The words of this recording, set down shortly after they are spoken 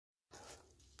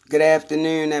Good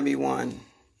afternoon, everyone,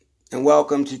 and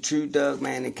welcome to True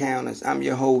Dougman Encounters. I'm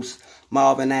your host,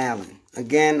 Marvin Allen.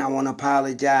 Again, I want to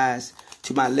apologize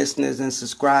to my listeners and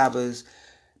subscribers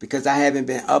because I haven't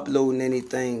been uploading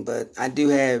anything, but I do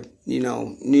have,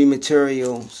 new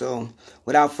material. So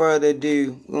without further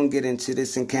ado, we're going to get into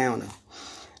this encounter.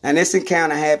 Now, this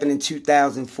encounter happened in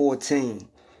 2014,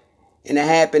 and it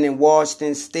happened in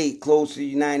Washington State, close to the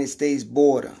United States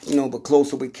border, but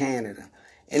closer with Canada.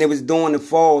 And it was during the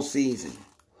fall season.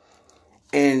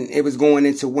 And it was going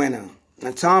into winter.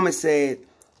 Now, Thomas said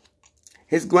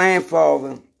his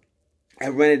grandfather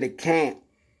had rented a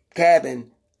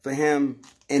cabin for him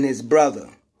and his brother.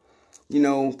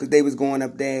 Because they was going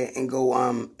up there and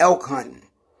go elk hunting.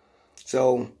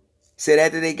 So, said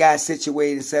after they got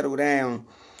situated and settled down,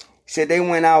 said they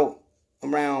went out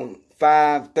around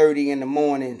 5:30 in the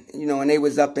morning, and they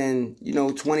was up in,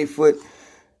 20-foot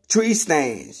tree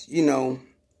stands,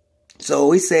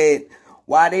 So he said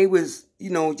while they was,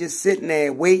 just sitting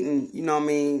there waiting,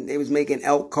 they was making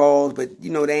elk calls, but,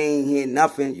 they ain't hear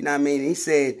nothing, He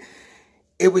said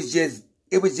it was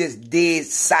just dead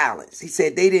silence. He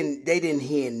said they didn't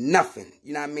hear nothing,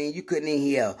 You couldn't even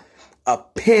hear a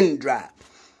pin drop.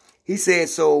 He said,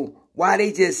 so while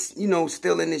they just,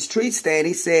 still in this tree stand,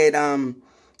 he said,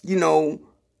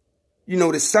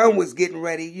 the sun was getting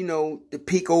ready, to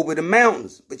peek over the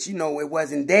mountains. But, it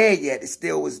wasn't there yet. It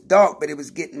still was dark, but it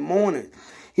was getting morning.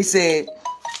 He said,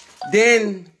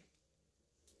 then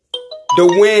the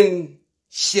wind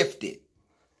shifted.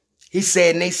 He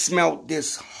said, and they smelled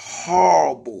this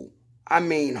horrible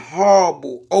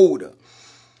odor.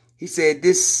 He said,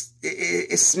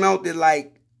 it smelled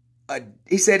like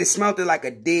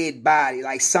a dead body,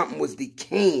 like something was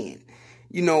decaying.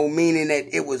 Meaning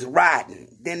that it was rotten.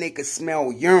 Then they could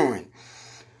smell urine.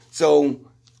 So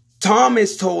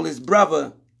Thomas told his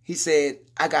brother, he said,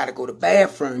 I got to go to the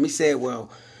bathroom. He said,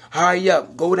 well, hurry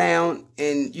up, go down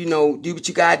and, do what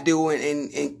you got to do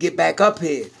and get back up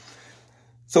here.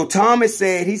 So Thomas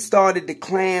said he started to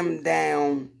climb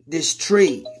down this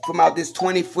tree from out this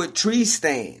 20-foot tree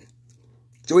stand.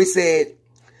 So he said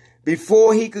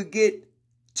before he could get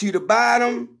to the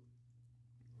bottom,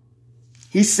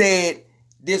 he said,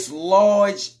 this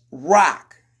large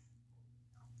rock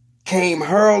came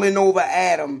hurling over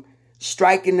at him,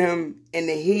 striking him in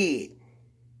the head.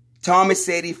 Thomas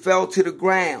said he fell to the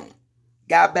ground.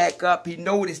 Got back up. He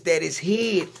noticed that his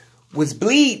head was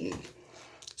bleeding.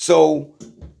 So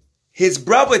his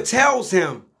brother tells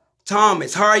him,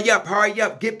 Thomas, hurry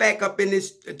up, get back up in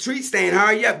this tree stand.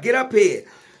 Hurry up, get up here.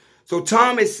 So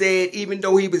Thomas said even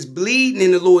though he was bleeding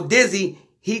and a little dizzy,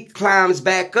 he climbs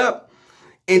back up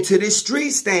into this tree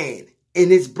stand,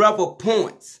 and his brother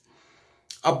points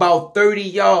about 30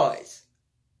 yards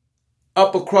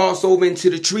up across over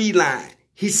into the tree line.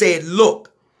 He said,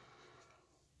 look.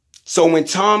 So when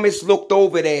Thomas looked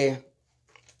over there,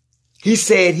 he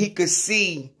said he could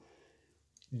see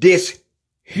this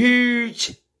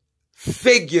huge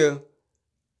figure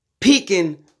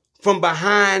peeking from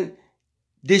behind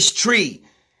this tree.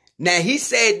 Now, he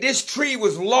said this tree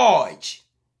was large.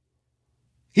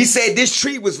 He said this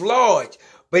tree was large,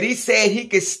 but he said he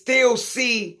could still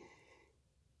see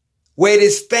where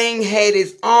this thing had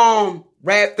his arm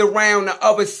wrapped around the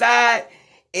other side,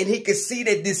 and he could see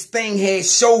that this thing had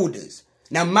shoulders.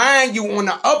 Now, mind you, on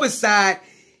the other side,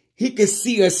 he could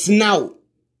see a snout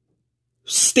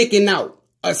sticking out,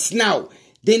 a snout.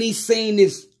 Then he's seen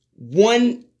this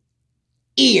one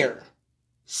ear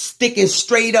sticking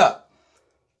straight up.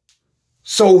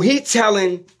 So he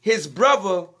telling his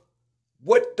brother,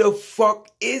 what the fuck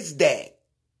is that?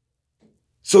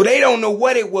 So they don't know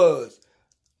what it was.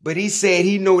 But he said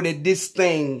he know that this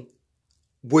thing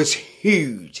was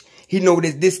huge. He know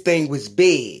that this thing was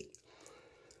big.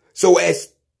 So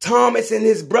as Thomas and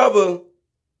his brother,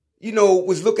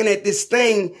 was looking at this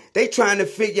thing, they trying to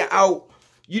figure out,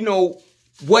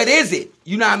 what is it?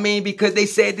 Because they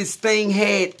said this thing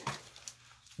had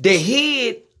the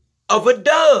head of a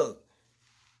dog.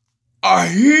 A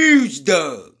huge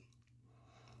dog.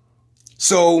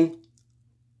 So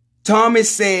Thomas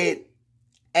said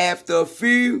after a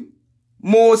few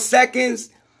more seconds,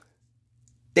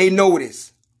 they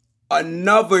noticed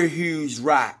another huge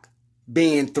rock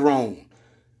being thrown.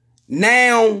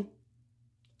 Now,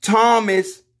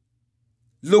 Thomas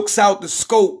looks out the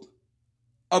scope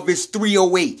of his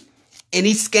 308 and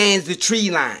he scans the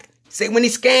tree line. Say when he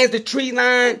scans the tree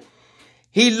line,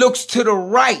 he looks to the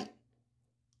right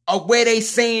of where they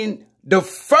seen the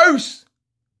first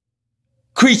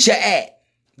creature at,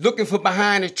 looking for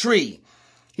behind a tree.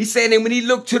 He said that when he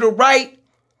looked to the right,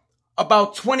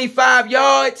 about 25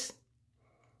 yards,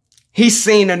 he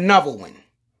seen another one.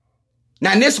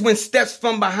 Now, this one steps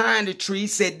from behind the tree,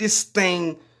 said this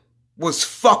thing was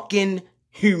fucking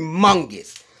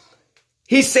humongous.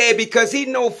 He said because he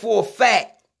know for a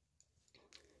fact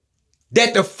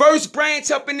that the first branch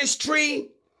up in this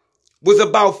tree was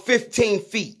about 15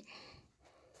 feet.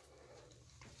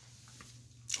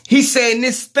 He said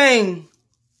this thing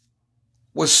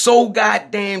was so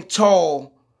goddamn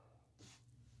tall,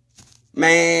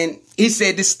 man. He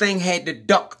said this thing had to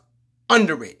duck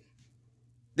under it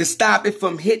to stop it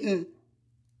from hitting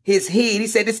his head. He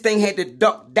said this thing had to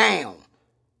duck down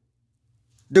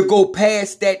to go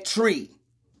past that tree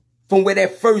from where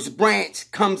that first branch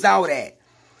comes out at.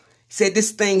 He said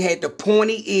this thing had the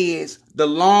pointy ears, the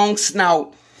long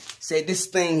snout. Said this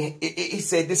thing, he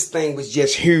said this thing was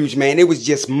just huge, man. It was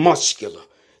just muscular.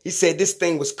 He said this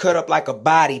thing was cut up like a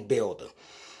bodybuilder.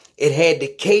 It had the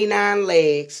canine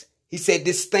legs. He said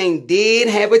this thing did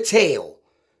have a tail.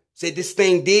 Said this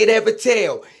thing did have a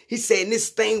tail. He said this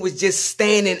thing was just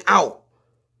standing out.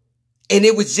 And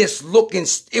it was just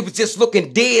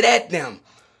looking dead at them.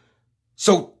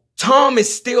 So Tom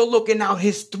is still looking out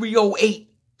his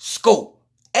 308 scope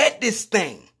at this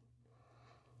thing.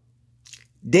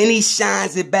 Then he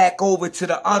shines it back over to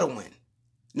the other one.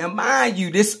 Now, mind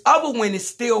you, this other one is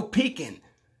still peeking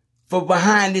from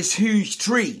behind this huge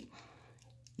tree.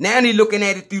 Now he's looking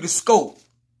at it through the scope.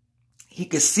 He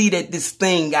could see that this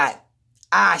thing got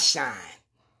eye shine.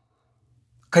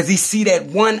 Because he see that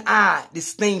one eye,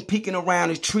 this thing peeking around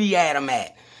the tree at him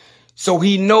at. So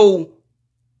he know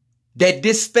that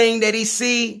this thing that he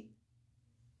see,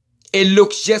 it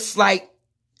looks just like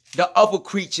the other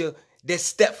creature that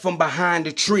stepped from behind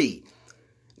the tree.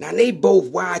 Now, they both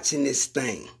watching this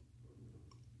thing.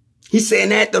 He said,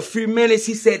 and after a few minutes,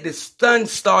 he said the sun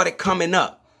started coming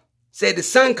up. Said the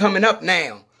sun coming up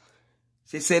now.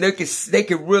 He said they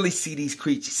could really see these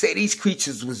creatures. He said these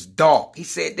creatures was dark. He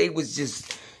said they was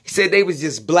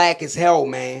just black as hell,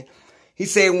 man. He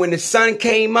said when the sun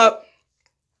came up,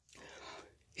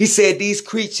 he said these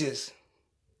creatures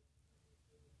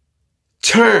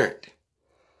turned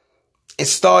and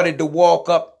started to walk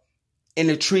up in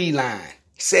the tree line.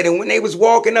 He said, and when they was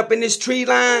walking up in this tree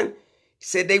line, he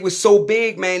said they was so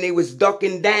big, man, they was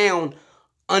ducking down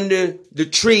under the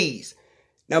trees.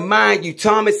 Now, mind you,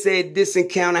 Thomas said this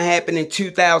encounter happened in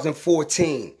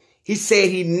 2014. He said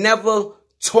he never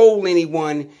told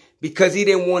anyone because he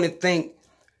didn't want to think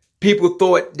people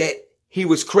thought that he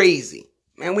was crazy.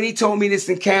 Man, when he told me this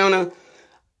encounter,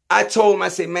 I told him, I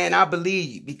said, man, I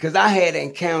believe you because I had an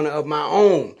encounter of my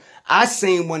own. I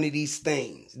seen one of these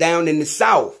things down in the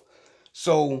South.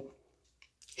 So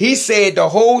he said the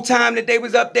whole time that they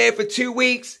was up there for 2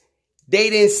 weeks, they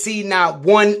didn't see not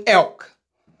one elk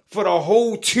for the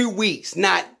whole 2 weeks.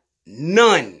 Not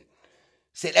none.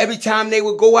 Said every time they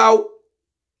would go out,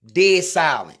 dead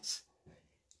silence.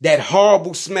 That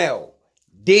horrible smell.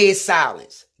 Dead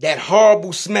silence. That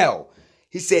horrible smell.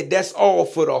 He said that's all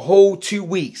for the whole 2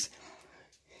 weeks.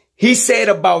 He said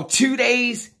about 2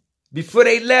 days before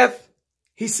they left,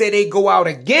 he said they go out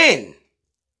again.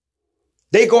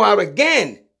 They go out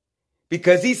again.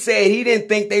 Because he said he didn't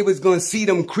think they was going to see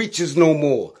them creatures no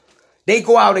more. They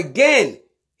go out again.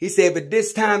 He said, but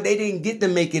this time they didn't get to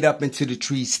make it up into the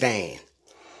tree stand.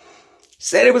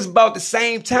 Said it was about the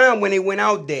same time when they went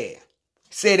out there.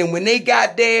 Said, and when they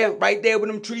got there, right there where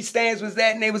them tree stands was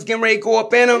at, and they was getting ready to go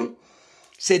up in them,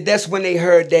 said that's when they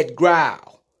heard that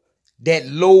growl, that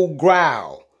low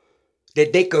growl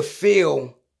that they could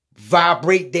feel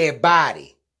vibrate their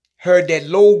body. Heard that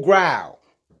low growl.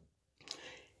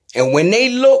 And when they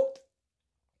looked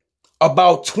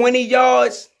about 20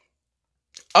 yards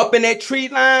up in that tree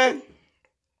line,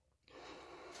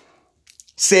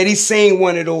 said he seen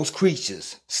one of those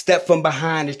creatures step from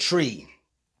behind the tree.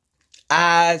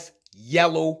 Eyes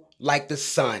yellow like the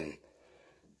sun.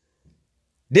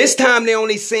 This time they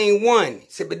only seen one. He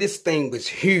said, but this thing was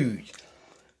huge.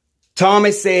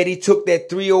 Thomas said he took that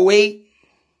 308,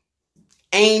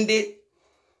 aimed it,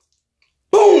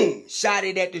 boom, shot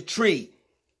it at the tree.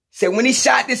 Said when he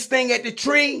shot this thing at the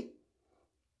tree,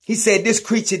 he said this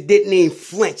creature didn't even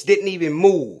flinch, didn't even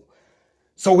move.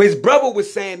 So his brother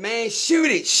was saying, man,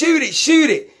 shoot it, shoot it, shoot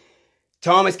it.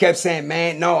 Thomas kept saying,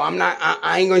 man, no,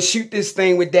 I ain't going to shoot this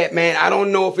thing with that, man. I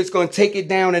don't know if it's going to take it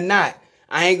down or not.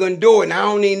 I ain't going to do it. And I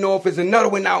don't even know if there's another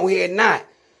one out here or not.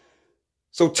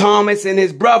 So Thomas and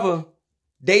his brother,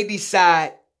 they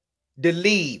decide to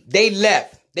leave. They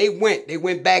left. They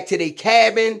went back to their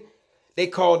cabin. They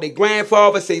called their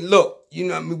grandfather, say, look, you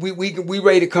know, we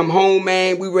ready to come home,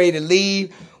 man. We ready to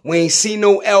leave. We ain't see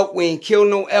no elk. We ain't kill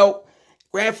no elk.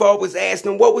 Grandfather was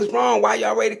asking them, what was wrong? Why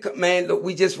y'all ready to come? Man, look,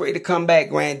 we just ready to come back,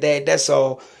 granddad. That's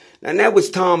all. Now, that was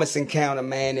Thomas' encounter,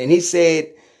 man. And he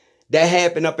said that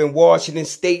happened up in Washington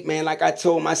State, man. Like I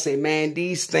told him, I said, man,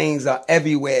 these things are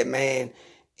everywhere, man.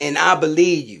 And I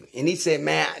believe you. And he said,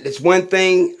 man, there's one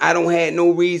thing, I don't have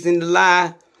no reason to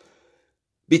lie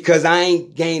because I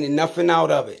ain't gaining nothing out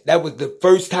of it. That was the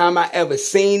first time I ever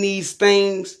seen these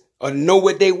things or know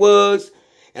what they was.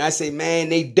 And I say, man,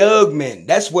 they dug men.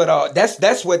 That's what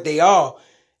they are.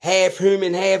 Half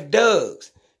human, half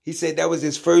dugs. He said that was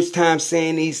his first time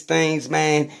saying these things,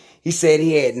 man. He said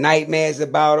he had nightmares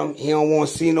about them. He don't want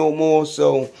to see no more.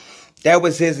 So that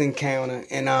was his encounter.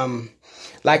 And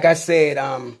like I said,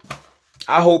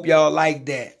 I hope y'all like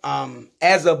that.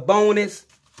 As a bonus,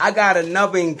 I got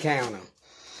another encounter.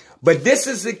 But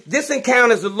this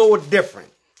encounter is a little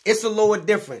different. It's a little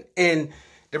different. And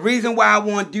the reason why I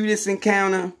want to do this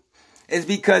encounter is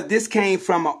because this came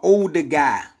from an older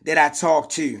guy that I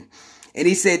talked to. And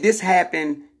he said this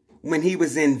happened when he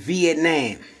was in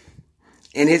Vietnam.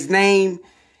 And his name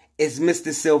is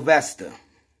Mr. Sylvester.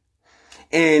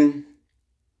 And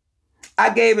I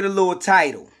gave it a little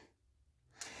title.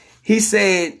 He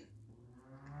said,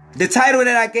 the title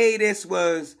that I gave this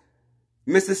was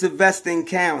Mr. Sylvester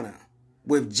Encounter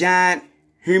with Giant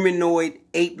Humanoid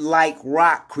Ape-like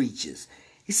Rock Creatures.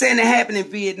 He's saying it happened in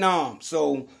Vietnam.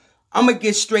 So I'm going to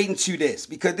get straight into this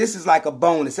because this is like a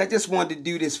bonus. I just wanted to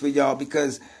do this for y'all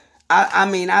because, I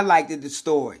liked the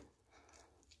story.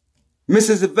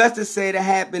 Mr. Sylvester said it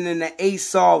happened in the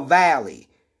Asa Valley,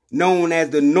 known as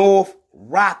the North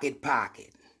Rocket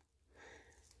Pocket.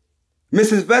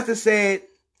 Mr. Sylvester said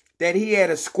that he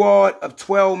had a squad of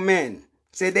 12 men.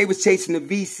 Said they was chasing the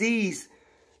VCs,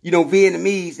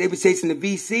 Vietnamese. They was chasing the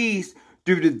VCs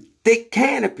through the thick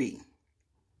canopy.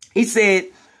 He said,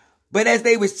 but as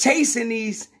they was chasing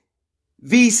these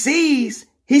VCs,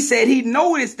 he said he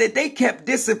noticed that they kept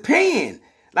disappearing.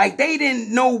 Like they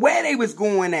didn't know where they was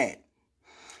going at.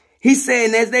 He said,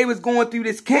 and as they was going through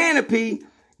this canopy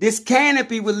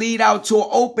would lead out to an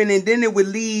open and then it would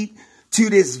lead to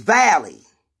this valley.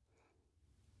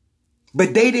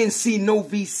 But they didn't see no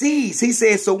VCs. He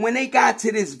said, so when they got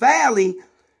to this valley,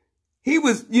 he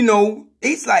was,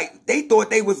 he's like, they thought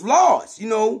they was lost,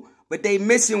 but their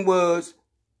mission was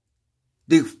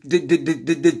to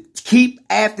keep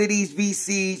after these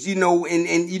VCs,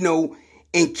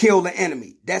 and kill the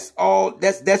enemy. That's all.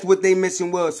 That's what their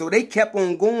mission was. So they kept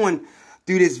on going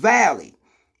through this valley.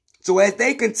 So as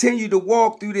they continued to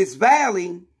walk through this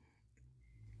valley,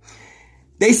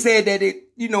 they said that it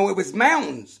was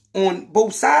mountains on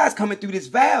both sides coming through this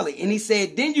valley. And he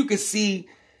said, then you could see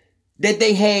that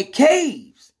they had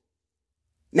caves.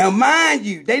 Now, mind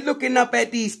you, they looking up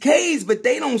at these caves, but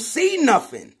they don't see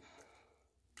nothing.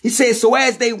 He said, so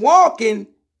as they walking,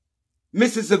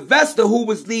 Mr. Sylvester, who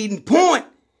was leading point,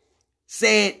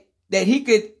 said that he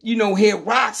could, hear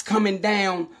rocks coming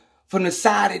down from the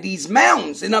side of these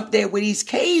mountains and up there where these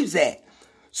caves at.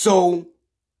 So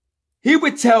he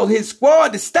would tell his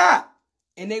squad to stop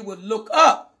and they would look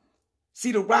up,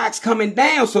 see the rocks coming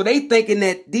down. So they thinking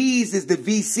that these is the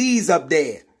VCs up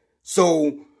there.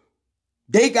 So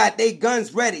they got their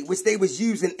guns ready, which they was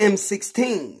using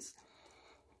M16s.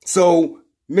 So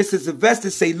Mr. Sylvester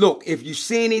say, look, if you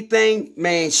see anything,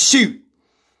 man, shoot.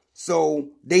 So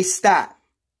they stop.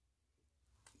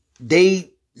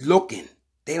 They looking.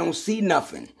 They don't see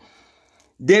nothing.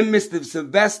 Then Mr.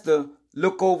 Sylvester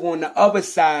look over on the other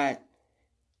side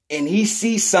and he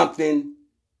sees something,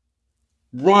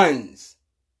 runs,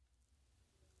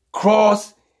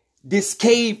 cross this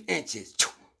cave inches.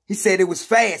 He said it was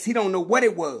fast. He don't know what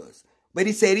it was, but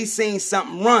he said he seen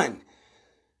something run.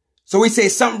 So he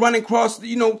said something running across,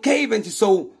 cave inches.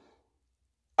 So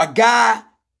a guy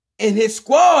in his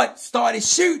squad started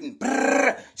shooting,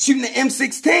 shooting the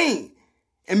M16.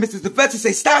 And Mr. Sylvester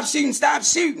said, stop shooting, stop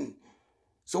shooting.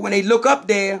 So when they look up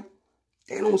there,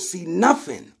 they don't see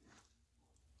nothing.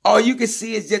 All you can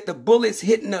see is just the bullets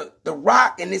hitting the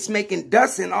rock and it's making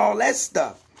dust and all that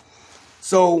stuff.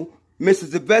 So Mr.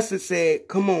 Sylvester said,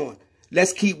 come on,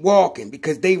 let's keep walking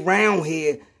because they round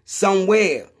here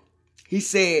somewhere. He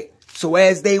said, so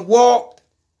as they walked,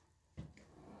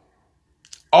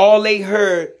 all they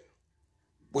heard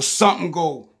was something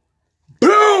go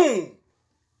boom.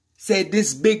 Said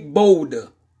this big boulder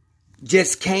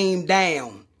just came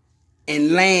down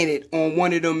and landed on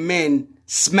one of them men,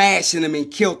 smashing him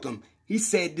and killed him. He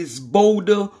said this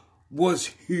boulder was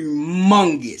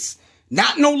humongous.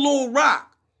 Not no little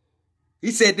rock. He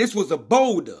said this was a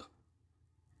boulder.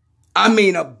 I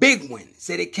mean a big one.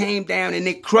 Said it came down and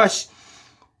it crushed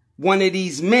one of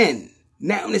these men.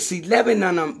 Now it's 11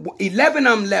 of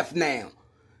them left now.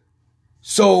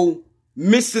 So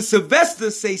Mr. Sylvester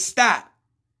say stop.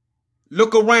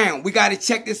 look around. We got to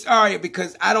check this area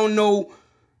because I don't know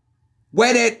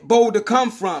where that boulder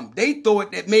come from. They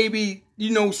thought that maybe,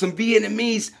 some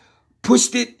Vietnamese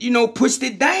pushed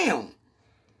it down.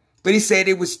 But he said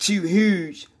it was too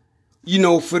huge,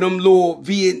 for them little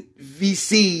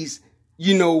VCs,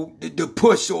 to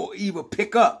push or even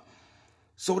pick up.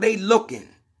 So they looking.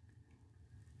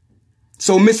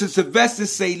 So Mr. Sylvester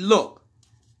say, look,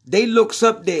 they looks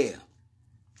up there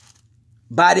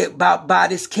by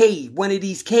this cave, one of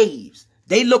these caves.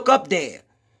 They look up there.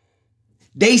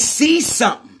 They see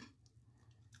something.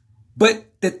 But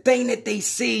the thing that they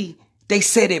see, they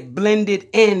said it blended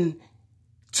in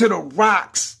to the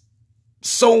rocks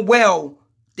so well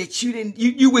that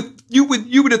you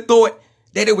would have thought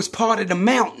that it was part of the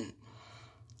mountain.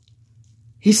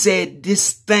 He said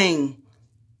this thing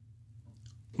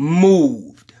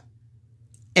moved.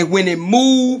 And when it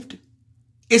moved,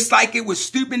 it's like it was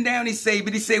stooping down,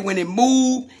 but he said when it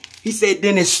moved, he said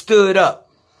then it stood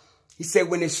up. He said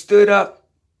when it stood up,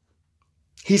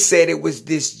 he said it was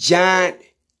this giant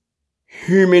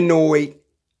humanoid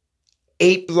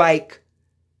ape-like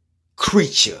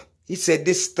creature. He said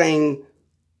this thing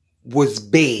was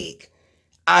big.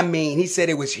 I mean, he said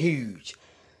it was huge.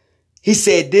 He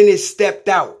said then it stepped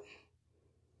out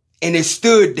and it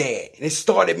stood there and it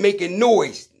started making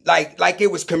noise like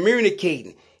it was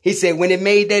communicating. He said when it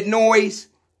made that noise,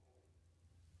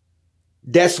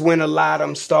 that's when a lot of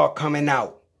them start coming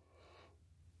out.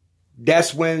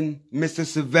 That's when Mr.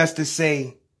 Sylvester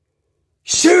say,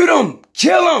 shoot them,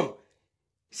 kill them.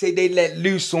 Say they let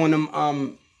loose on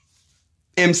them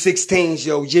M16s,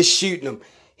 yo, just shooting them.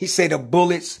 He said the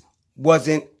bullets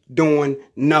wasn't doing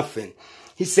nothing.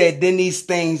 He said then these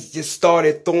things just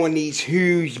started throwing these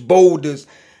huge boulders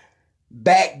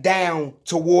back down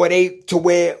to where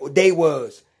they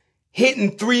was.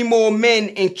 Hitting 3 more men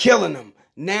and killing them.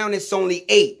 Now it's only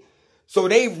 8. So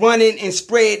they running and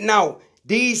spreading out.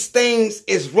 These things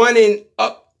is running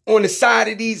up on the side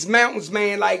of these mountains,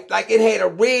 man, like it had a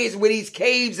ridge where these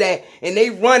caves at, and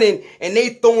they running and they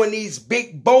throwing these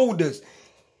big boulders.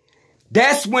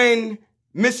 That's when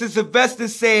Mr. Sylvester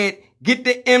said, get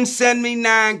the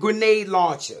M79 grenade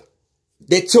launcher.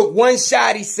 They took one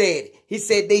shot, he said. He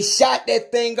said they shot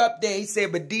that thing up there. He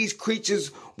said, but these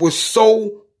creatures were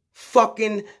so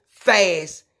fucking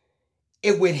fast,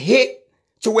 it would hit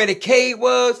to where the cave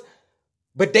was,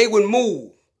 but they would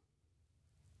move.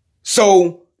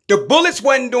 So the bullets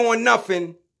wasn't doing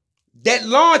nothing. That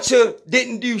launcher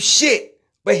didn't do shit,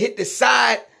 but hit the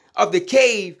side of the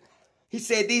cave. He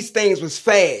said these things was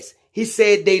fast. He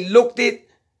said they looked it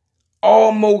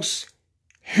almost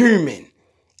human.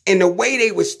 And the way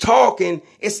they was talking,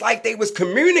 it's like they was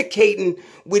communicating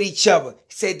with each other.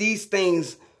 He said these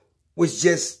things was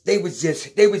just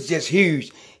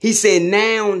huge. He said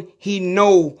now he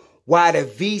know why the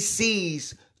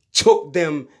VCs took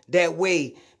them that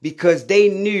way, because they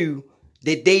knew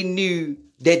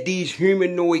that these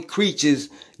humanoid creatures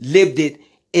lived it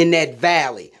in that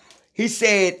valley. He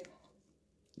said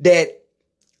that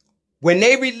when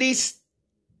they released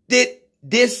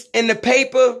this in the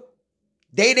paper,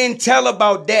 they didn't tell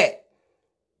about that.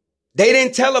 They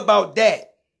didn't tell about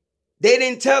that. They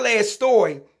didn't tell their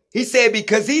story. He said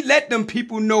because he let them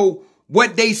people know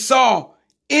what they saw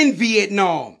in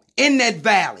Vietnam, in that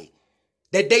valley,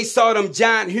 that they saw them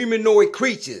giant humanoid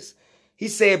creatures. He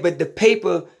said, but the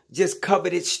paper just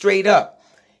covered it straight up.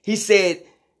 He said,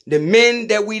 the men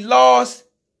that we lost,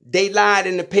 they lied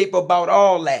in the paper about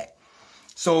all that.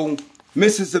 So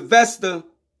Mr. Sylvester,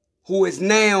 who is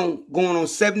now going on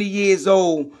 70 years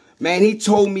old, man, he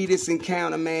told me this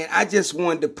encounter, man. I just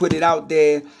wanted to put it out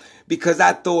there because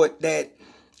I thought that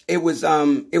it was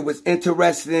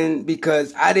interesting,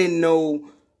 because I didn't know.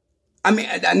 I mean,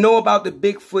 I know about the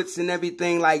Bigfoots and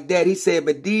everything like that. He said,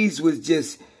 but these was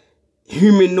just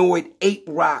humanoid ape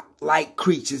rock like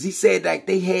creatures. He said like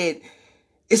they had,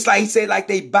 it's like he said like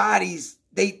they bodies,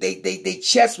 they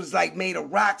chest was like made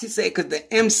of rocks. He said because the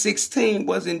M16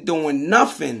 wasn't doing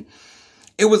nothing.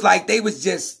 It was like they was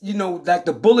just, like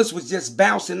the bullets was just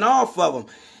bouncing off of them.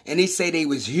 And he said they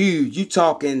was huge. He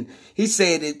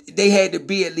said that they had to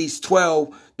be at least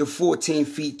 12 to 14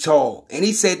 feet tall. And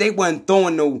he said they wasn't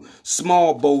throwing no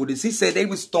small boulders. He said they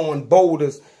was throwing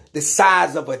boulders the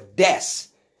size of a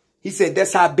desk. He said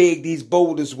that's how big these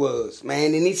boulders was,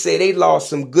 man. And he said they lost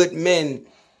some good men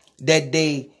that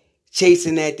day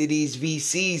chasing after these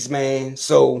VCs, man.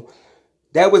 So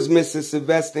that was Mr.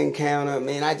 Sylvester encounter,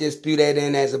 man. I just threw that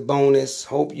in as a bonus.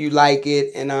 Hope you like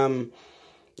it. And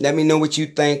let me know what you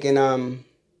think, and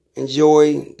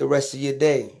enjoy the rest of your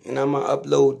day. And I'm going to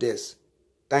upload this.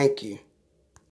 Thank you.